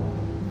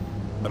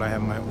 But I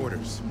have my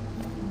orders.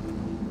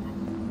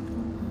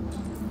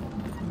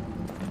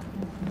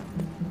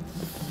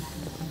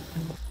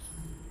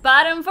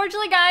 But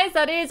unfortunately, guys,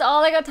 that is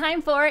all I got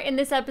time for in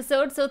this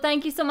episode. So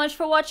thank you so much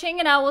for watching,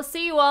 and I will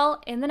see you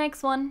all in the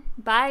next one.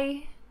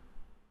 Bye.